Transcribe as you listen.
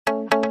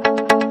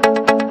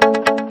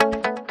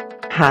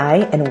Hi,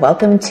 and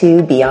welcome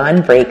to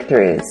Beyond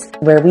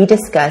Breakthroughs, where we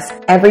discuss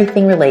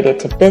everything related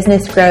to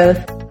business growth,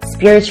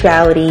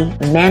 spirituality,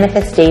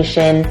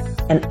 manifestation,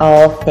 and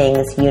all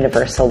things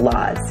universal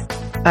laws.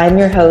 I'm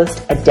your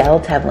host, Adele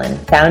Tevlin,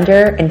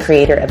 founder and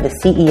creator of the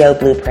CEO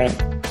Blueprint,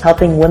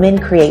 helping women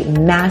create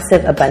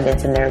massive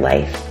abundance in their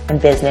life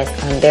and business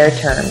on their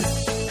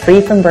terms, free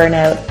from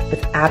burnout,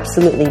 with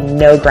absolutely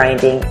no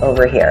grinding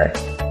over here.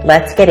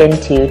 Let's get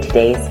into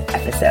today's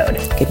episode.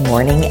 Good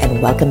morning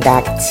and welcome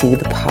back to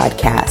the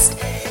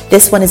podcast.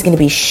 This one is going to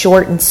be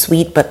short and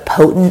sweet, but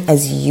potent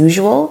as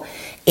usual.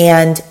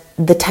 And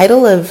the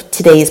title of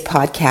today's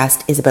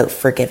podcast is about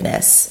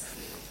forgiveness.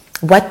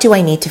 What do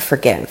I need to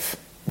forgive?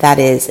 That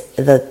is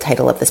the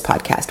title of this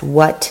podcast.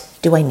 What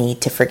do I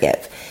need to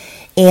forgive?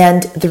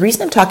 And the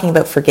reason I'm talking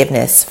about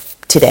forgiveness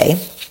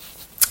today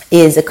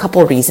is a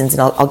couple reasons,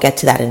 and I'll get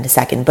to that in a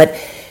second. But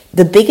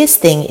the biggest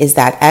thing is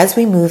that as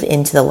we move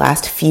into the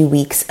last few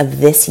weeks of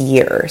this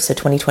year, so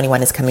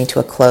 2021 is coming to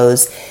a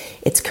close.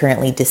 It's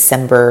currently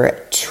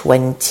December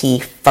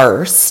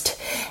 21st.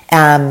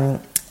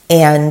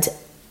 And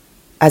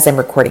as I'm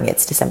recording,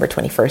 it's December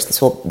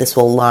 21st. This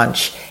will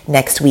launch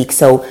next week.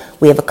 So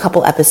we have a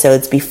couple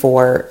episodes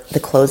before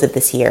the close of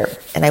this year.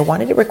 And I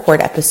wanted to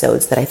record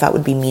episodes that I thought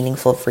would be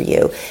meaningful for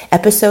you.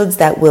 Episodes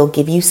that will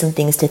give you some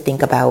things to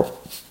think about,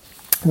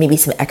 maybe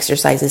some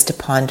exercises to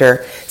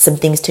ponder, some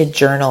things to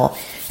journal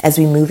as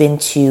we move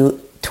into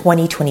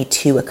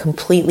 2022, a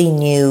completely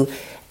new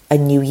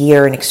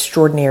year, an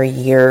extraordinary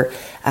year,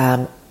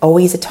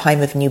 always a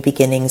time of new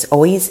beginnings,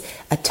 always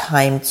a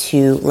time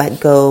to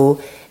let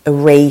go,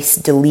 erase,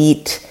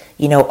 delete,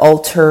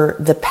 alter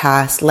the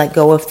past, let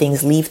go of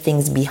things, leave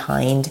things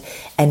behind,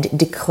 and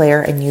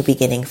declare a new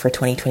beginning for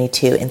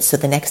 2022. And so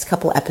the next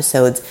couple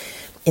episodes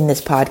in this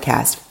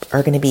podcast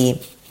are going to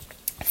be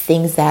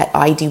things that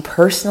I do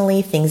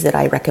personally, things that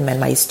I recommend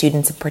my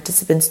students and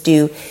participants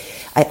do.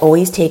 I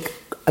always take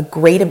a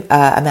great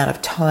amount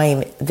of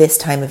time this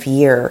time of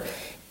year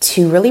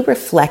to really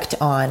reflect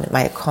on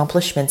my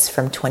accomplishments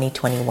from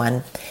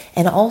 2021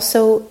 and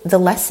also the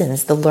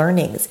lessons, the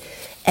learnings.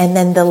 And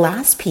then the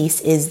last piece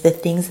is the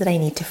things that I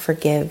need to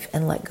forgive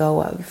and let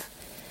go of,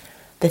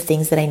 the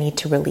things that I need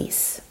to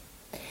release.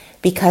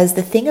 Because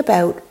the thing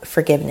about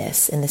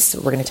forgiveness, and this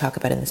we're going to talk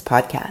about in this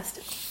podcast,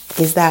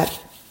 is that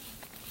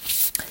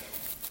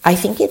I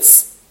think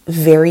it's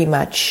very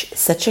much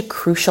such a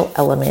crucial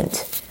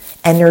element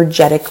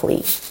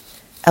energetically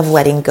of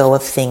letting go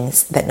of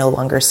things that no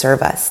longer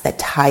serve us, that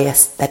tie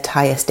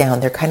us down.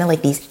 They're kind of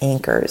like these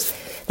anchors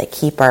that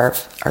keep our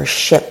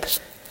ship,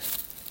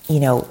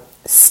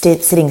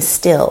 sitting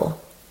still.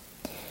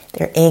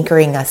 They're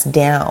anchoring us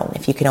down.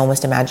 If you can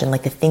almost imagine,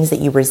 like the things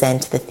that you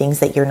resent, the things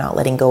that you're not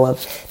letting go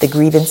of, the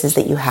grievances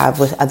that you have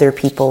with other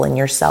people and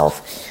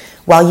yourself.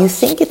 While you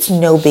think it's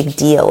no big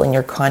deal in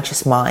your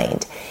conscious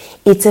mind,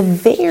 it's a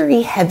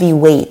very heavy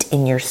weight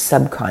in your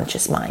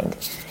subconscious mind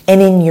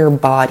and in your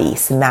body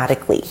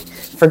somatically.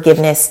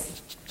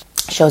 Forgiveness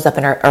shows up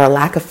in or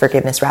lack of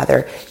forgiveness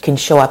rather, can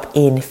show up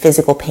in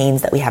physical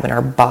pains that we have in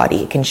our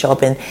body. It can show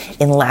up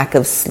in lack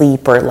of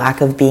sleep or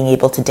lack of being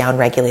able to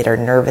downregulate our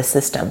nervous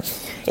system.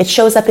 It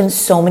shows up in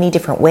so many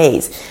different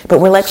ways. But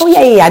we're like, oh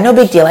yeah, no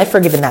big deal. I've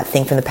forgiven that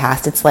thing from the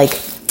past. It's like,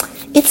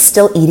 it's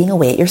still eating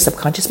away at your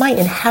subconscious mind.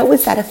 And how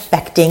is that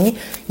affecting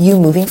you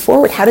moving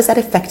forward? How is that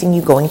affecting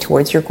you going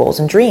towards your goals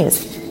and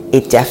dreams?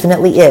 It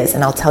definitely is,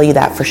 and I'll tell you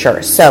that for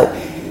sure. So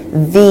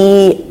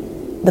the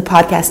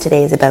podcast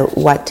today is about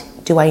what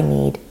do I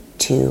need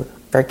to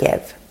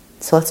forgive.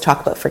 So let's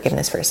talk about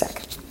forgiveness for a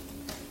sec.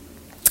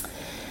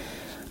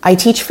 I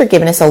teach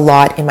forgiveness a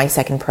lot in my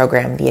second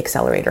program, the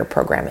Accelerator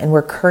program, and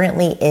we're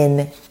currently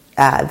in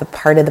the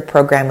part of the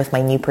program with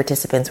my new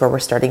participants where we're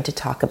starting to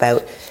talk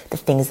about the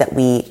things that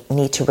we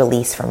need to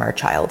release from our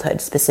childhood,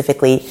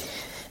 specifically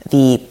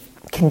the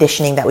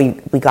conditioning that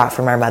we got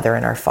from our mother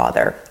and our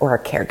father or our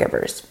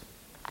caregivers.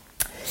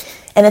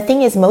 And the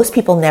thing is, most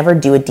people never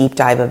do a deep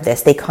dive of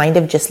this. They kind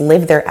of just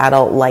live their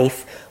adult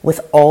life with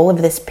all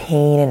of this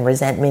pain and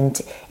resentment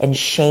and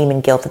shame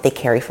and guilt that they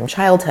carry from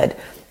childhood.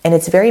 And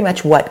it's very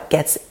much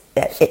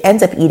it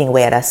ends up eating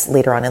away at us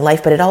later on in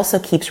life, but it also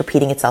keeps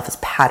repeating itself as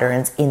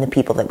patterns in the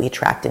people that we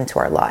attract into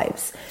our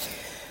lives.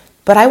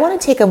 But I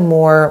want to take a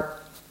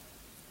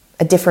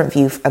different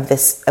view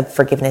of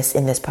forgiveness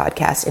in this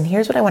podcast. And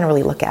here's what I want to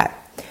really look at.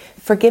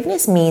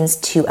 Forgiveness means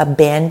to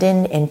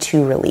abandon and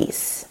to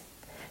release.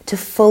 To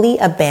fully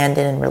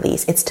abandon and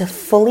release. It's to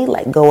fully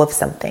let go of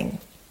something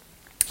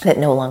that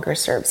no longer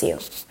serves you.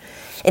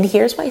 And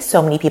here's why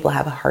so many people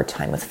have a hard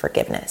time with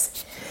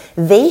forgiveness.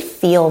 They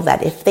feel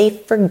that if they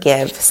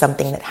forgive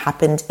something that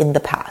happened in the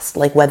past,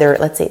 like whether,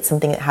 let's say it's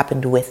something that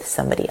happened with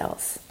somebody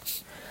else,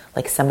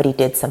 like somebody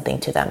did something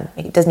to them.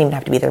 It doesn't even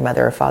have to be their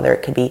mother or father.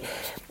 It could be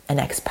an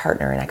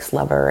ex-partner, an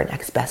ex-lover, an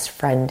ex-best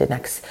friend, an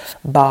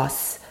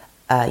ex-boss,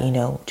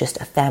 just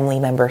a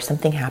family member,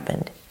 something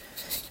happened.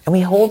 And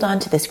we hold on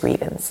to this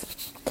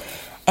grievance.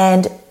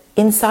 And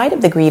inside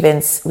of the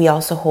grievance, we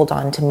also hold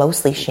on to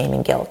mostly shame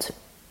and guilt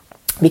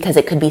because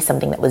it could be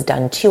something that was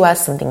done to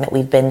us, something that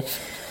we've been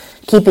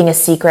keeping a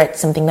secret,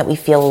 something that we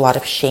feel a lot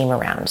of shame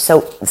around.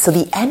 So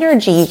the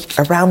energy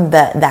around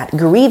that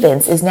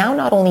grievance is now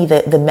not only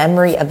the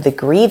memory of the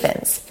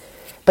grievance,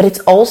 but it's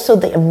also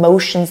the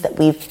emotions that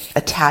we've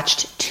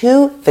attached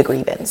to the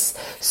grievance.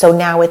 So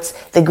now it's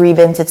the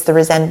grievance, it's the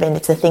resentment,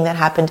 it's the thing that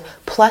happened,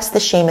 plus the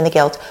shame and the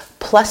guilt,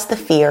 plus the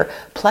fear,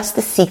 plus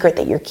the secret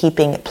that you're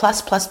keeping,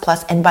 plus.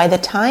 And by the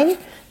time,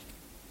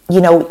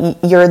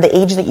 you're the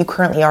age that you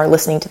currently are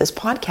listening to this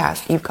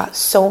podcast, you've got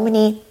so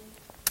many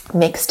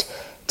mixed,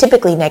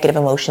 typically negative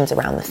emotions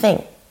around the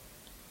thing.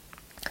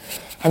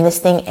 And this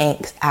thing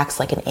acts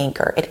like an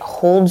anchor. It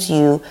holds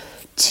you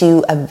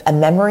to a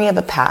memory of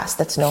a past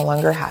that's no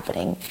longer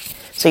happening.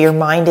 So your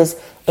mind is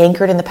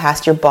anchored in the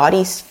past. Your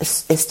body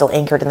is still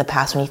anchored in the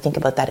past when you think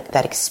about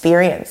that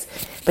experience.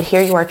 But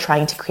here you are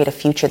trying to create a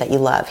future that you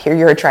love. Here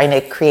you are trying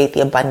to create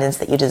the abundance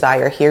that you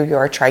desire. Here you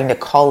are trying to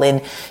call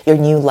in your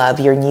new love,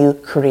 your new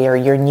career,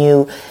 your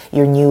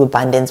new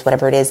abundance,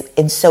 whatever it is.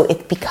 And so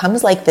it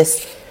becomes like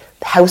this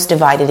house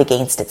divided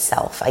against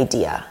itself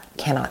idea.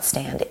 Cannot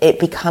stand. It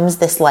becomes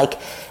this like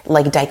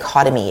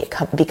dichotomy.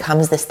 It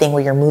becomes this thing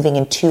where you're moving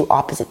in two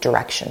opposite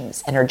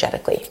directions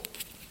energetically.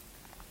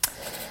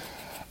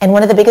 And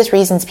one of the biggest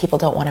reasons people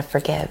don't want to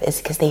forgive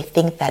is because they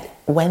think that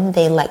when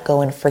they let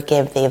go and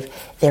forgive,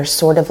 they're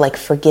sort of like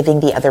forgiving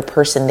the other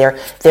person.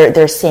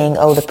 They're saying,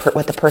 oh,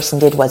 what the person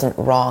did wasn't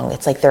wrong.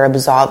 It's like they're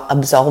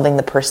absolving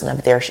the person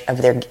of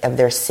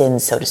their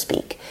sins, so to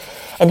speak.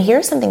 And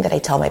here's something that I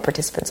tell my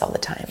participants all the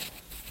time,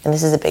 and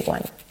this is a big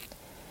one.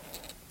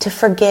 To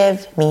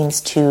forgive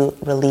means to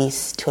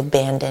release, to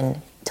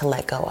abandon, to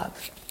let go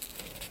of.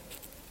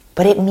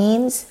 But it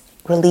means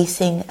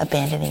releasing,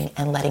 abandoning,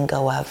 and letting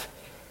go of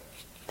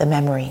the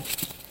memory,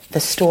 the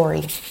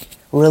story,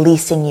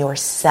 releasing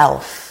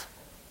yourself,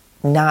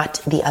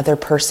 not the other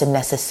person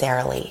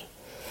necessarily.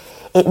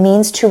 It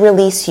means to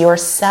release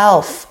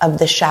yourself of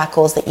the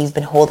shackles that you've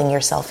been holding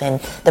yourself in,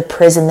 the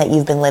prison that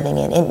you've been living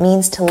in. It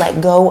means to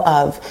let go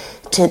of,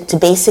 to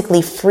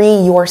basically free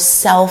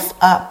yourself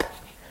up.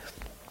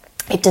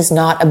 It does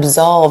not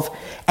absolve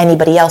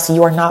anybody else.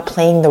 You are not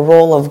playing the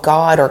role of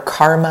God or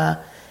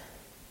karma.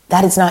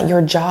 That is not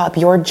your job.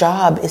 Your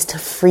job is to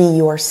free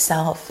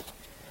yourself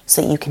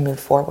so that you can move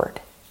forward.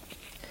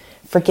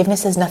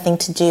 Forgiveness has nothing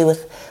to do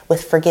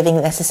with forgiving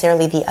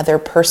necessarily the other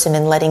person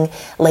and letting,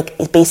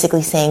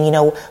 basically saying,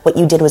 what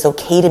you did was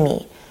okay to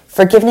me.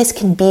 Forgiveness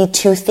can be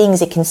two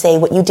things. It can say,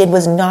 what you did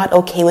was not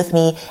okay with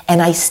me,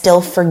 and I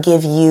still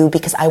forgive you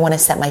because I want to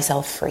set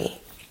myself free.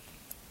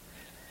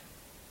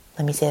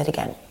 Let me say that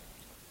again.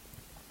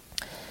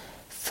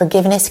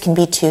 Forgiveness can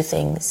be two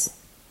things.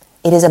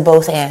 It is a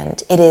both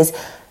and. It is,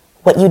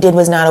 what you did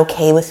was not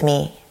okay with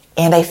me,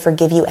 and I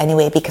forgive you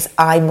anyway because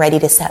I'm ready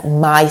to set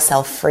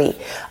myself free.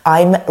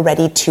 I'm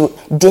ready to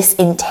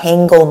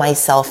disentangle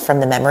myself from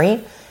the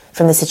memory,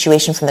 from the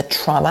situation, from the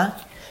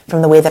trauma,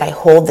 from the way that I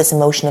hold this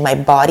emotion in my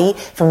body,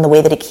 from the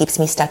way that it keeps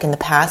me stuck in the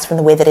past, from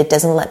the way that it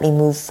doesn't let me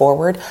move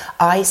forward.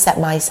 I set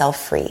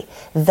myself free.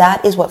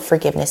 That is what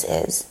forgiveness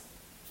is.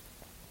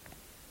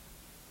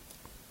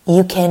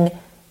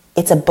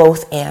 It's a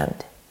both and.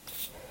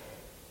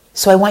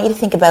 So I want you to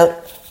think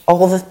about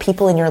all the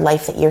people in your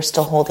life that you're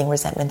still holding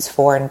resentments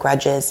for and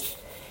grudges,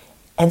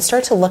 and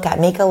start to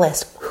make a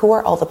list. Who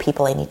are all the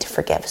people I need to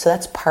forgive? So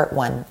that's part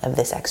one of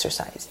this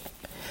exercise.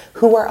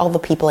 Who are all the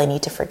people I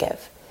need to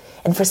forgive?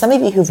 And for some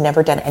of you who've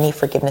never done any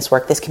forgiveness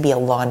work, this could be a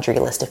laundry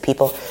list of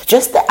people.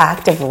 Just the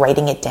act of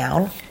writing it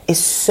down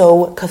is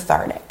so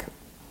cathartic.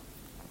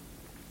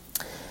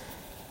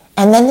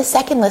 And then the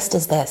second list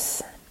is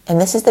this. And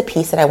this is the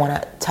piece that I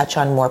want to touch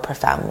on more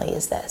profoundly,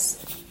 is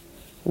this.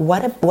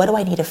 What do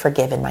I need to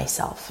forgive in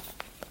myself?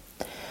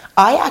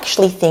 I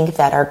actually think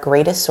that our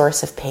greatest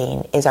source of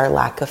pain is our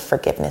lack of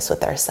forgiveness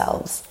with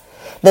ourselves.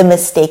 The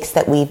mistakes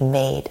that we've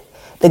made,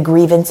 the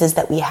grievances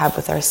that we have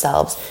with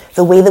ourselves,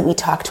 the way that we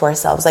talk to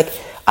ourselves.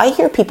 I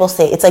hear people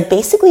say, it's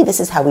basically this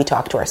is how we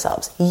talk to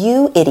ourselves.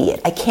 You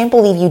idiot, I can't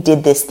believe you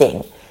did this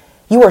thing.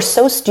 You are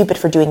so stupid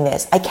for doing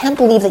this. I can't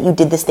believe that you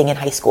did this thing in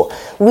high school.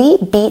 We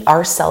beat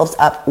ourselves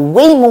up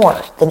way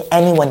more than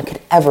anyone could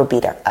ever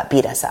beat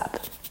us up.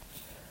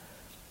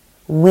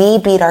 We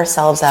beat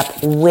ourselves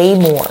up way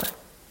more.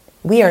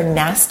 We are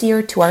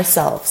nastier to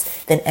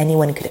ourselves than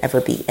anyone could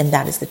ever be, and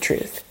that is the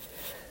truth.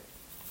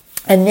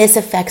 And this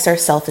affects our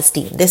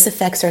self-esteem. This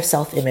affects our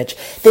self-image.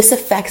 This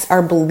affects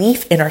our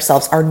belief in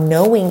ourselves, our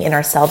knowing in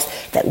ourselves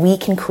that we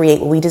can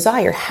create what we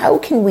desire. How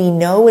can we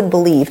know and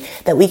believe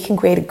that we can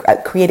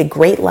create a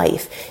great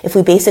life if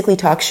we basically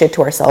talk shit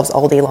to ourselves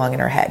all day long in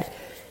our head?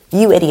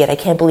 You idiot, I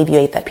can't believe you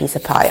ate that piece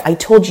of pie. I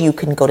told you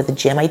couldn't go to the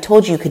gym. I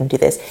told you couldn't do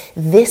this.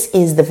 This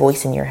is the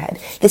voice in your head.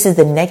 This is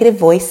the negative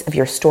voice of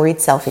your storied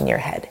self in your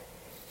head.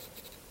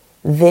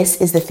 This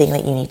is the thing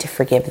that you need to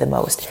forgive the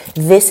most.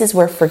 This is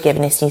where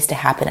forgiveness needs to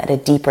happen at a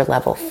deeper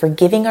level.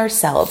 Forgiving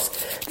ourselves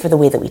for the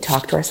way that we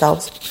talk to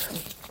ourselves.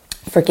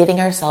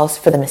 Forgiving ourselves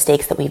for the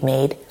mistakes that we've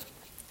made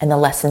and the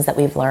lessons that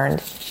we've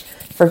learned.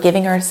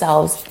 Forgiving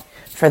ourselves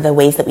for the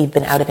ways that we've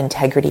been out of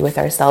integrity with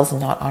ourselves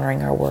and not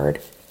honoring our word.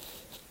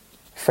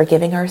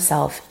 Forgiving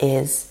ourselves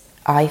is,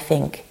 I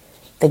think,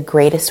 the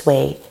greatest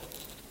way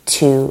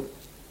to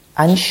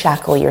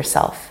unshackle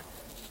yourself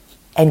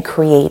and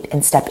create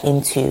and step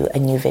into a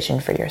new vision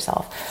for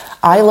yourself.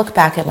 I look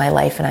back at my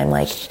life and I'm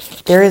like,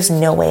 there is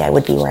no way I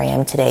would be where I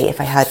am today if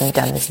I hadn't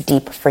done this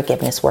deep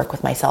forgiveness work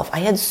with myself. I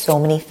had so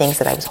many things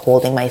that I was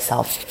holding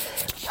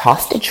myself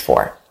hostage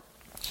for,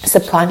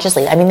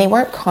 subconsciously. I mean, they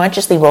weren't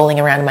consciously rolling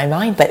around in my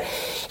mind, but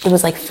it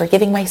was like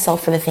forgiving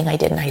myself for the thing I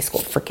did in high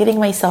school, forgiving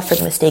myself for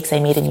the mistakes I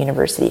made in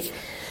university,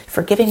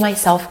 forgiving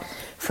myself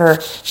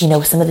for,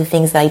 some of the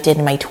things that I did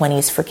in my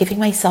 20s, forgiving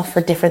myself for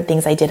different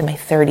things I did in my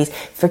 30s,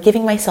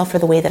 forgiving myself for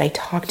the way that I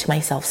talk to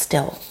myself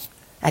still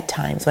at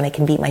times when I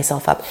can beat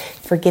myself up,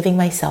 forgiving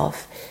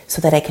myself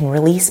so that I can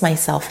release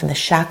myself from the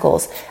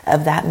shackles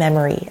of that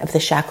memory, of the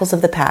shackles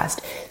of the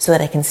past, so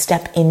that I can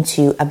step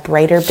into a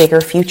brighter,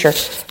 bigger future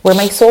where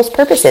my soul's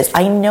purpose is.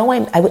 I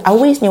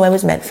always knew I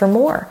was meant for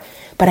more,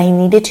 but I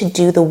needed to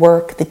do the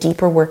work, the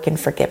deeper work in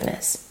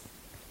forgiveness.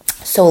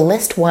 So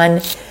list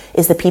 1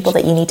 is the people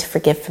that you need to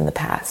forgive from the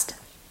past.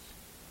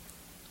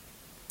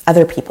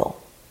 Other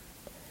people.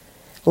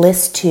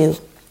 List 2,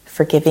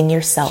 forgiving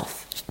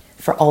yourself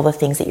for all the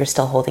things that you're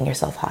still holding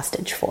yourself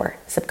hostage for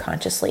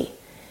subconsciously.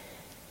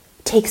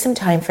 Take some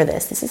time for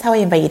this. This is how I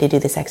invite you to do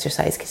this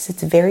exercise, because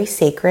it's very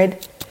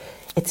sacred,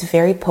 it's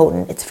very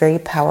potent, it's very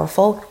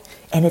powerful,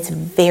 and it's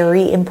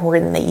very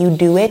important that you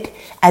do it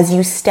as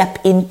you step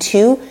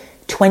into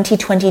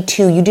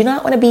 2022. You do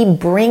not want to be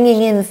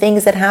bringing in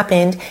things that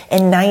happened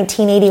in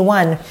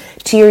 1981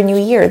 to your new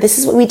year. This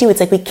is what we do. It's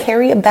like we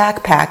carry a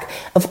backpack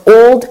of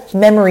old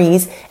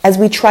memories as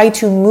we try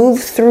to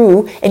move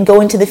through and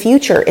go into the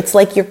future. It's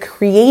like you're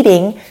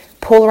creating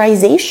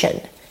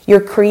polarization.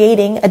 You're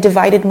creating a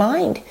divided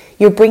mind.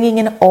 You're bringing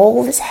in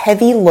all this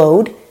heavy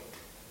load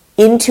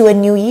into a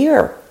new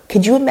year.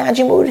 Could you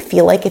imagine what it would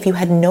feel like if you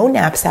had no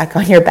knapsack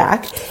on your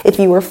back, if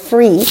you were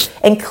free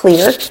and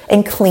clear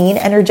and clean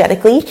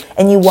energetically,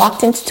 and you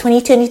walked into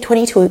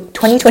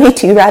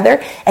 2022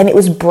 and it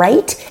was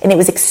bright and it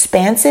was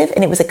expansive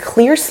and it was a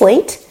clear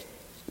slate,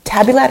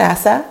 tabula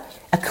rasa,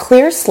 a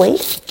clear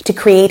slate to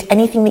create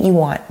anything that you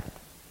want.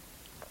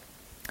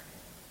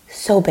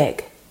 So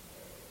big.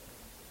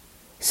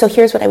 So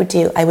here's what I would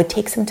do. I would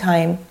take some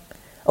time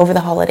over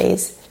the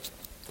holidays,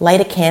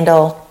 light a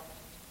candle,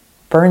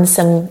 burn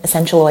some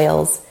essential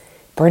oils,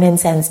 burn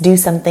incense, do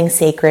something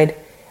sacred,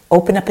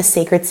 open up a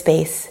sacred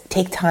space,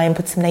 take time,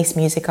 put some nice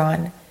music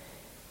on.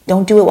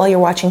 Don't do it while you're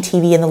watching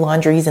TV and the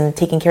laundries and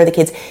taking care of the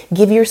kids.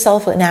 Give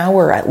yourself an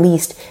hour at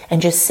least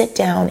and just sit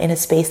down in a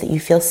space that you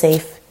feel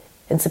safe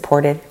and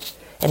supported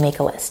and make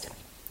a list.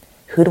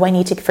 Who do I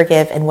need to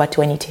forgive and what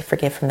do I need to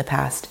forgive from the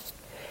past?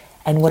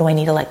 And what do I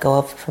need to let go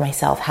of for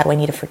myself? How do I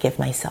need to forgive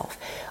myself?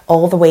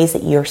 All the ways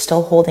that you're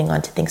still holding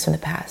on to things from the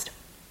past.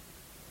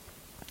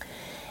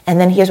 And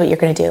then here's what you're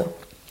going to do.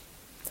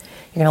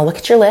 You're going to look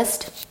at your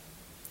list.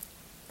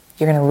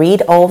 You're going to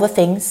read all the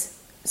things.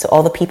 So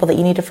all the people that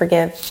you need to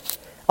forgive,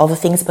 all the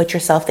things about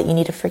yourself that you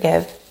need to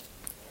forgive.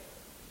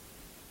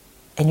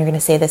 And you're going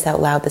to say this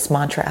out loud, this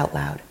mantra out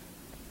loud.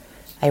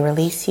 I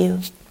release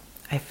you.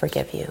 I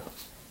forgive you.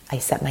 I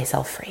set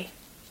myself free.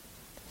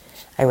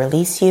 I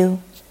release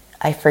you.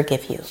 I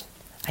forgive you.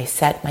 I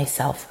set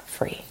myself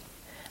free.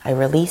 I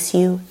release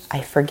you.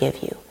 I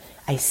forgive you.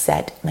 I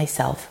set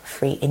myself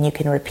free. And you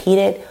can repeat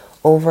it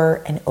over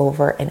and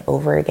over and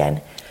over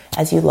again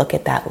as you look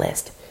at that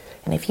list.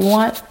 And if you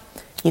want,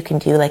 you can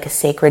do like a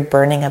sacred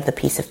burning of the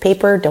piece of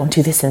paper. Don't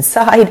do this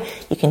inside.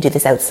 You can do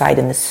this outside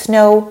in the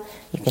snow.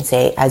 You can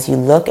say, as you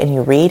look and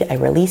you read, I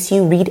release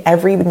you. Read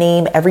every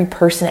name, every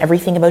person,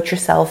 everything about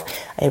yourself.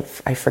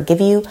 I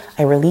forgive you.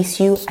 I release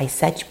you. I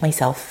set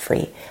myself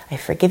free. I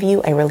forgive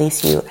you. I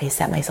release you. I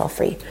set myself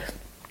free.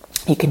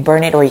 You can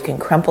burn it or you can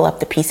crumple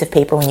up the piece of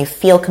paper when you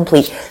feel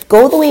complete.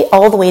 Go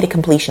all the way to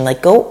completion. Like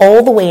go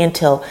all the way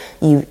until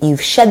you've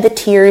shed the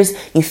tears.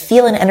 You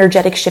feel an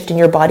energetic shift in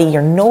your body.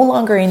 You're no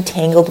longer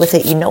entangled with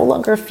it. You no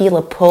longer feel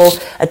a pull,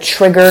 a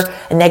trigger,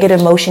 a negative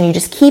emotion. You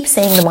just keep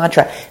saying the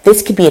mantra.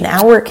 This could be an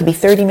hour. It could be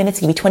 30 minutes.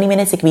 It could be 20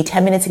 minutes. It could be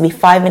 10 minutes. It could be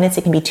 5 minutes.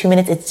 It can be 2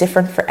 minutes. It's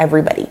different for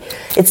everybody.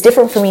 It's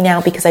different for me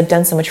now because I've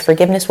done so much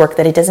forgiveness work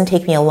that it doesn't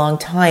take me a long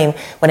time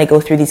when I go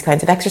through these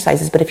kinds of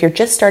exercises. But if you're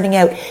just starting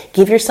out,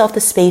 give yourself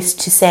the space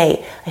to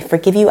say, I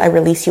forgive you, I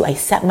release you, I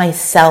set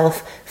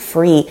myself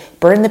free.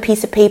 Burn the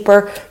piece of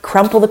paper,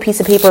 crumple the piece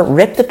of paper,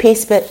 rip the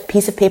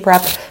piece of paper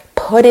up,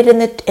 put it in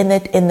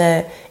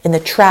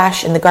the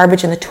trash, in the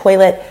garbage, in the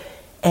toilet,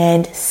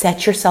 and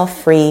set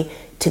yourself free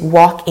to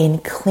walk in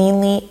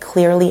cleanly,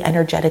 clearly,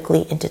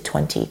 energetically into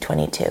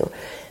 2022.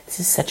 This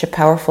is such a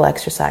powerful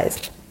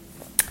exercise.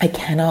 I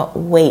cannot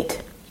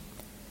wait.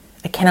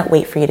 I cannot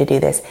wait for you to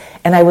do this.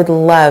 And I would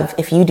love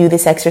if you do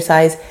this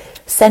exercise.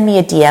 Send me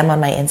a DM on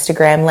my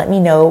Instagram. Let me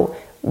know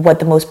what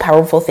the most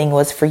powerful thing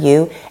was for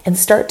you and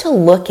start to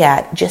look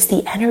at just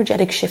the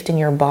energetic shift in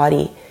your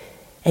body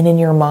and in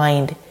your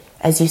mind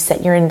as you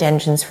set your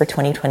intentions for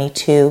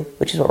 2022,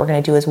 which is what we're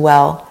going to do as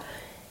well,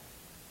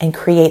 and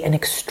create an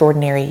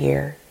extraordinary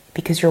year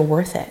because you're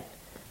worth it.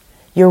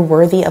 You're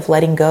worthy of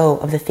letting go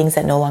of the things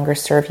that no longer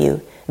serve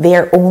you. They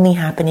are only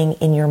happening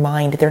in your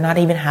mind. They're not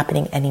even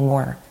happening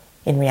anymore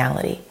in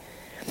reality.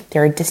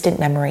 They're a distant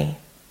memory,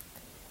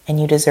 and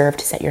you deserve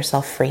to set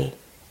yourself free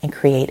and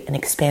create an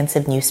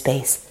expansive new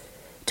space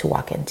to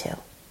walk into.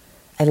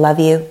 I love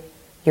you.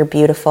 You're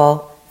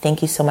beautiful.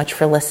 Thank you so much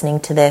for listening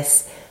to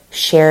this.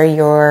 Share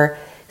your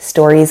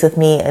stories with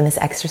me in this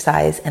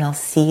exercise, and I'll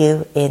see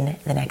you in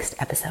the next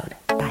episode.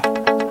 Bye.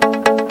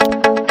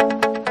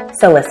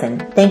 So listen,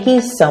 thank you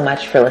so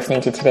much for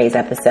listening to today's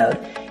episode.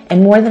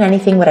 And more than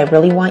anything, what I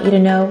really want you to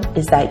know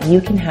is that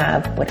you can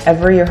have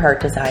whatever your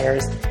heart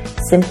desires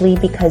simply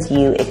because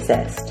you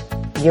exist.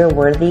 You're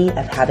worthy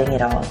of having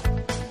it all.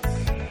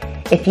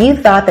 If you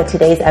thought that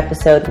today's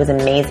episode was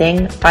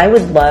amazing, I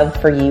would love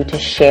for you to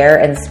share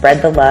and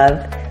spread the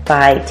love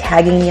by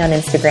tagging me on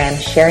Instagram,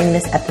 sharing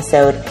this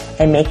episode,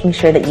 and making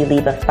sure that you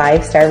leave a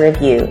 5-star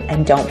review.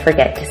 And don't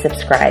forget to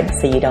subscribe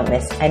so you don't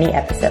miss any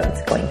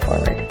episodes going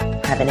forward.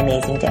 Have an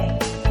amazing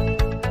day.